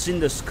of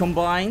Cinders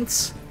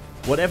combined,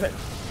 whatever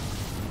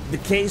the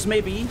case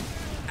may be,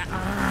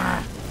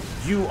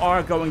 you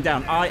are going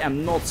down. I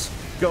am not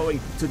going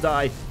to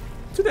die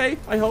today,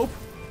 I hope.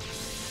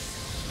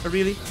 I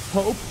really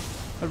hope.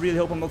 I really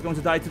hope I'm not going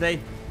to die today.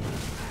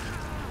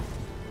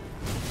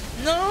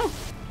 No!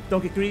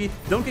 Don't get greedy.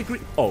 Don't get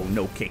greedy. Oh,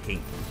 no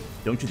kicking.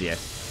 Don't you dare.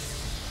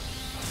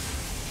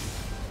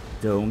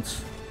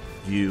 Don't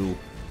you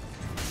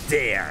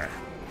dare.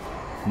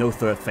 No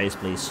third phase,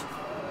 please.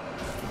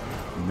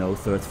 No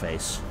third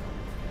phase.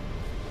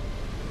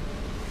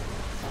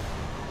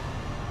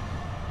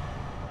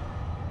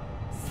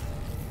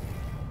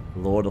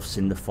 Lord of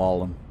Cinder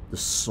fallen. The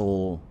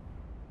soul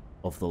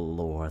of the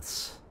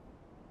Lords.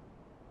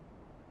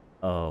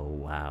 Oh,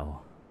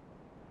 wow.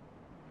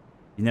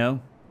 You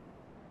know,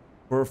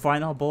 for a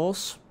final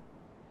boss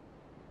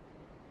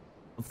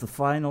of the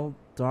final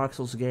Dark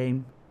Souls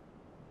game,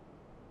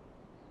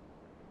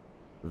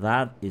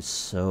 that is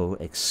so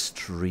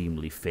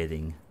extremely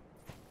fitting.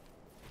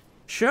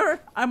 Sure,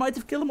 I might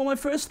have killed him on my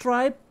first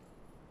try,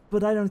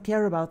 but I don't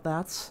care about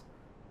that,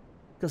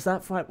 because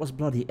that fight was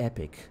bloody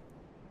epic.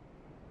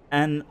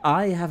 And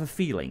I have a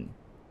feeling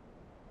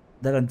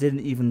that I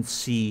didn't even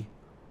see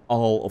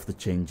all of the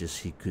changes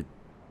he could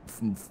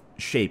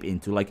shape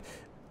into. Like,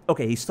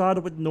 okay, he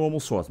started with normal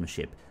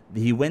swordsmanship.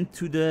 He went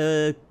to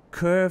the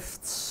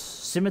curved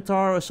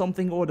scimitar or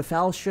something, or the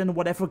falchion,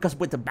 whatever, because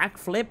with the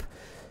backflip,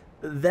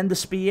 then the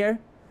spear.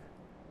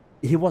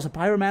 He was a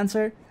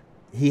pyromancer.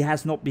 He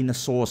has not been a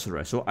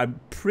sorcerer, so I'm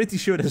pretty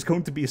sure there's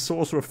going to be a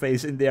sorcerer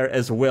phase in there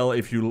as well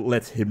if you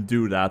let him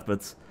do that,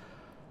 but...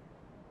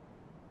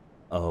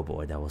 Oh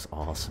boy, that was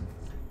awesome.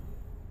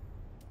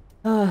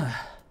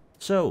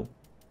 So,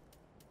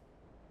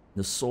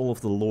 the Soul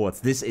of the Lord.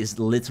 This is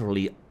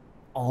literally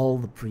all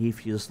the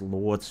previous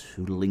lords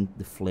who linked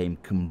the flame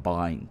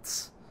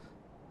combined.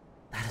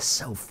 That is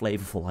so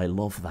flavorful, I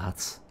love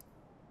that.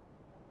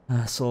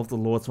 Soul of the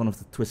Lords, one of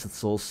the twisted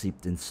souls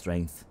seeped in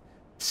strength.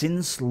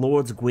 Since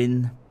Lord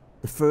Gwyn,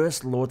 the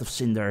first Lord of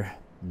Cinder,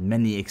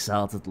 many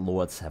exalted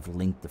lords have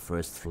linked the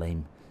first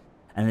flame.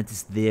 And it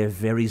is their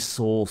very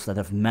souls that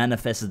have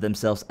manifested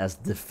themselves as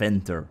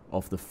defender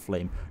of the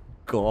flame.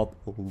 God,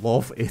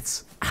 love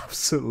it.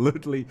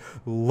 Absolutely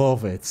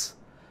love it.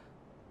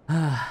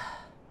 But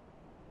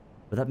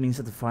that means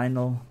that the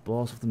final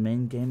boss of the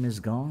main game is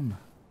gone.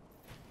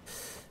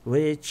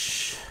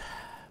 Which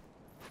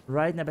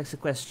right now begs the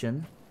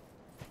question.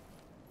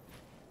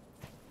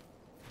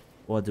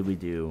 What do we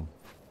do?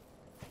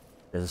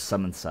 There's a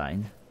summon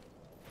sign.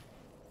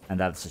 And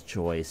that's a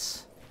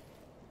choice.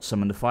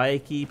 Summon the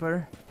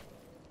Firekeeper.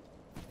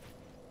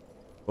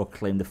 Or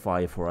claim the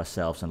fire for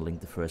ourselves and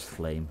link the first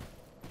flame.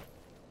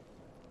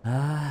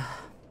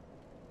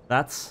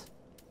 That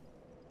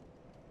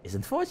is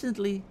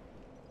unfortunately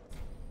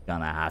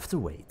gonna have to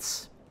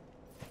wait.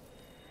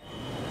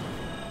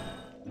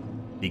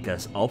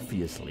 Because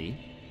obviously,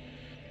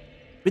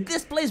 with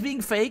this place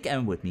being fake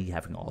and with me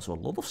having also a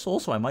lot of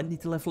souls, so I might need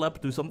to level up,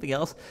 do something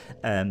else.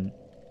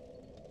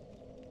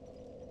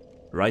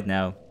 Right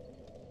now,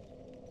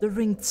 the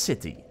Ringed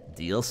City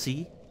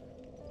DLC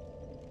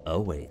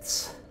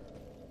awaits.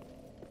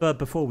 But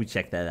before we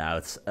check that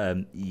out,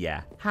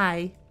 yeah.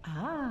 Hi.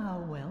 Ah,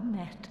 well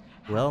met.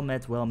 Well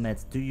met, well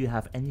met. Do you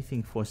have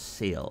anything for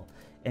sale?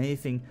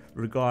 Anything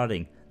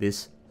regarding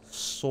this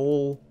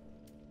Soul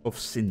of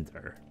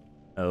Cinder?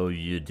 Oh,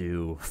 you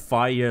do.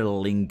 Fire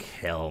Link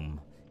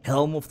Helm.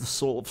 Helm of the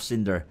Soul of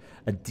Cinder.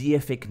 A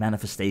deific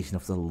manifestation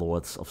of the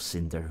Lords of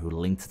Cinder who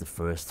linked the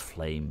first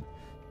flame.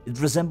 It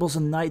resembles a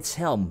knight's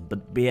helm,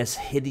 but bears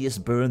hideous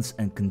burns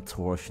and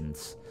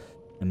contortions.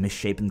 A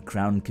misshapen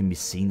crown can be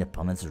seen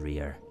upon its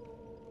rear.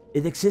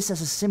 It exists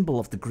as a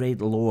symbol of the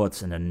great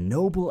lords and a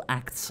noble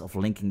act of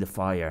linking the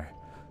fire,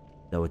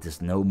 though it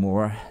is no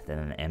more than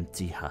an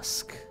empty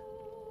husk.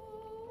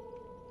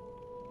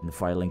 In the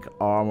Firelink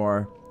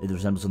armor, it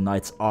resembles a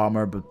knight's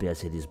armor, but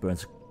bears hideous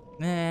burns.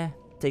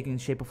 Taking the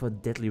shape of a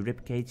deadly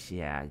ribcage?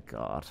 Yeah,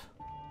 god.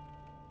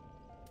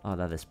 Oh,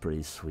 that is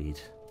pretty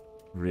sweet.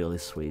 Really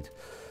sweet.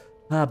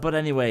 But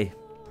anyway.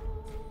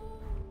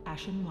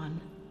 Ashen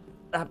 1.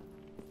 That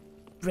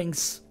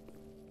brings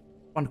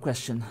one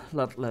question.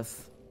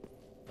 Ludleth.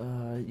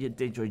 You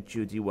did your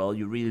duty well.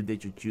 You really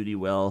did your duty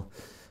well.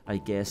 I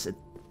guess it...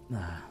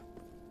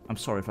 I'm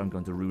sorry if I'm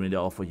going to ruin it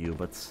all for you,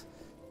 but...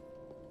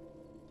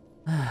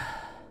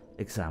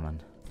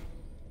 examine.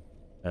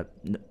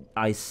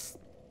 Ice...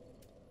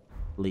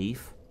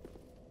 Leave.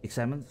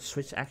 Examine.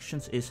 Switch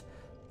actions is...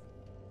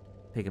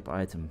 Pick up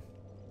item.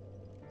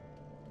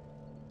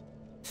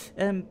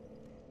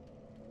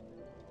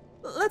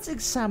 Let's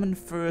examine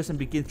first and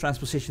begin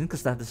transposition,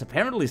 because that is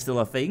apparently still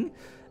a thing.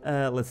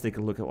 Let's take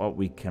a look at what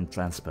we can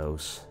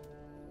transpose.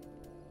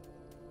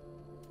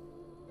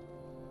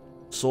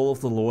 Soul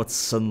of the Lord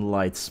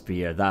Sunlight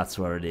Spear, that's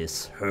where it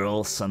is.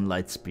 Hurl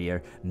Sunlight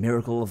Spear,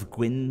 Miracle of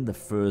Gwyn, the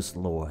First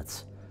Lord.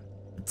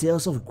 The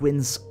tales of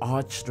Gwyn's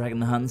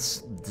Archdragon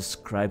hunts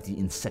describe the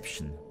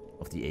inception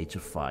of the Age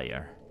of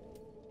Fire.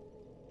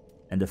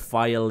 And the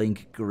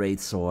Firelink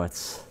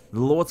Greatsword. The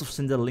Lords of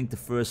Cinder linked the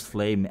first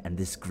flame, and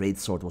this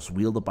greatsword was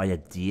wielded by a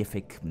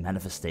deific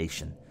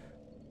manifestation.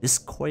 This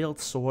coiled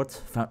sword,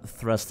 found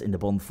thrust in the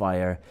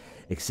bonfire,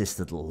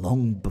 existed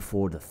long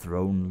before the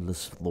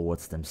throneless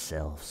lords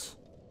themselves.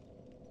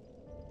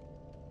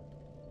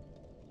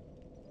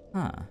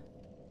 Huh.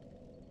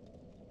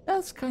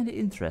 That's kinda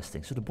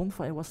interesting. So the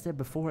bonfire was there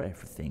before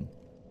everything.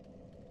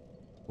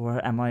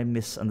 Or am I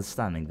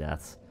misunderstanding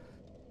that?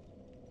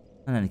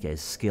 In any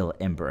case, skill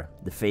Ember.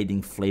 The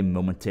fading flame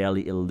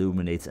momentarily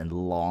illuminates and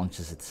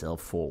launches itself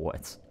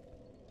forward.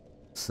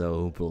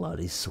 So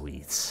bloody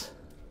sweet.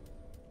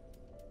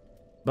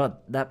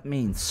 But that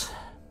means...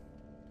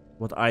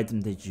 What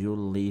item did you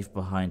leave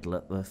behind,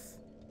 Ludleth?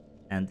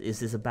 And is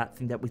this a bad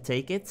thing that we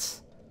take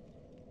it?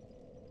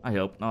 I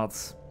hope not.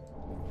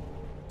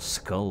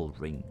 Skull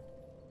ring.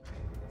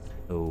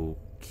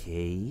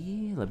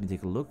 Okay, let me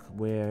take a look.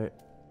 Where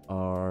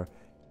are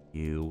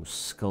you?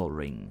 Skull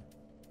ring.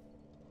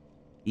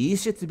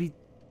 Easier to be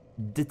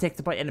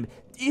detected by enemy.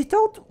 You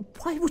don't...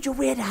 Why would you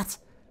wear that?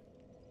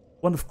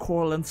 One of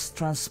Corland's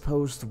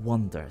transposed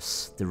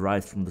wonders,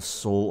 derived from the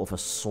soul of a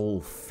soul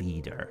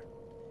feeder.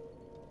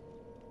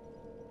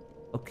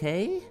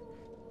 Okay?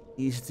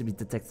 Easy to be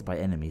detected by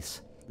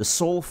enemies. The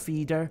soul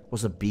feeder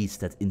was a beast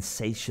that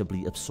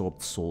insatiably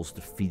absorbed souls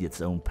to feed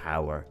its own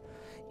power.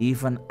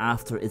 Even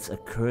after its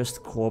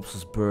accursed corpse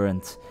was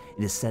burned,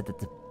 it is said that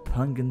the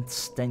pungent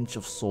stench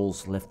of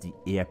souls left the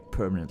air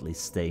permanently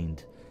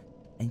stained.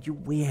 And you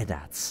wear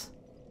that.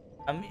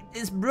 I mean,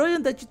 it's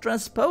brilliant that you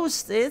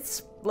transposed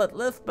it,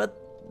 Ludleth, but...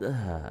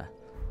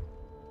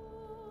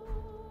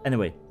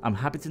 Anyway, I'm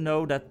happy to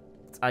know that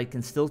I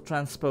can still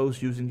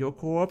transpose using your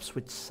corpse,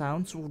 which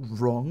sounds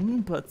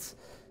wrong, but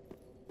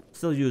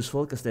still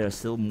useful, because there are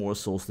still more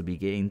souls to be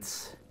gained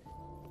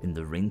in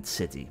the Ringed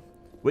City.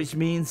 Which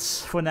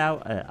means, for now,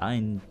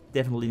 I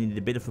definitely need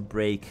a bit of a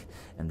break,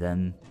 and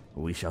then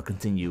we shall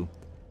continue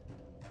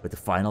with the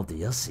final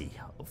DLC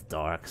of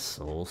Dark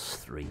Souls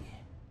 3.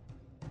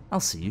 I'll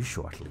see you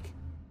shortly.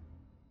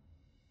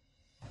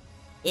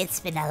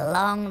 It's been a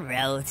long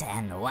road,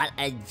 and what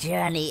a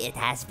journey it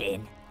has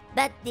been.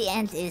 But the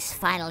end is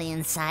finally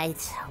in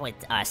sight, with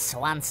our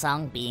swan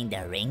song being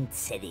the Ringed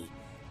City.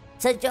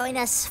 So join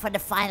us for the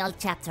final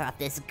chapter of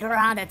this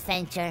grand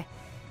adventure,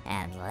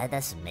 and let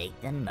us make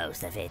the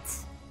most of it.